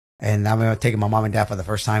And I remember taking my mom and dad for the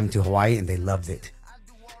first time to Hawaii, and they loved it.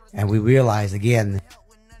 And we realized, again,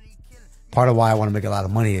 part of why I want to make a lot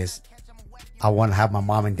of money is I want to have my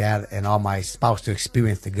mom and dad and all my spouse to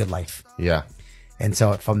experience the good life. Yeah. And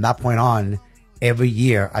so from that point on, every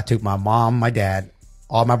year I took my mom, my dad,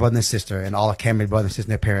 all my brother and sister, and all of Cameron's brother and sister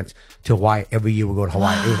and their parents to Hawaii. Every year we go to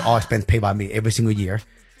Hawaii. It was all expense paid by me every single year.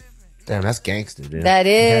 Damn, that's gangster, dude. That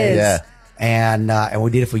is. Yeah. And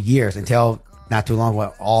we did it for years until not too long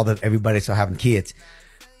when everybody started having kids.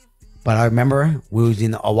 But I remember we was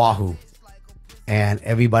in Oahu and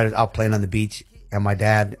everybody was out playing on the beach, and my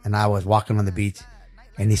dad and I was walking on the beach,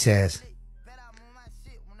 and he says,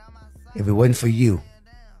 if it wasn't for you,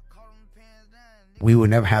 we would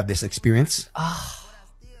never have this experience. Oh.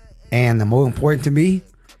 And the more important to me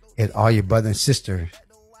is all your brother and sister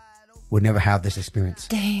would never have this experience.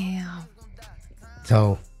 Damn.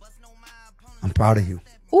 So I'm proud of you.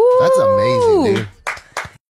 Ooh. That's amazing, dude.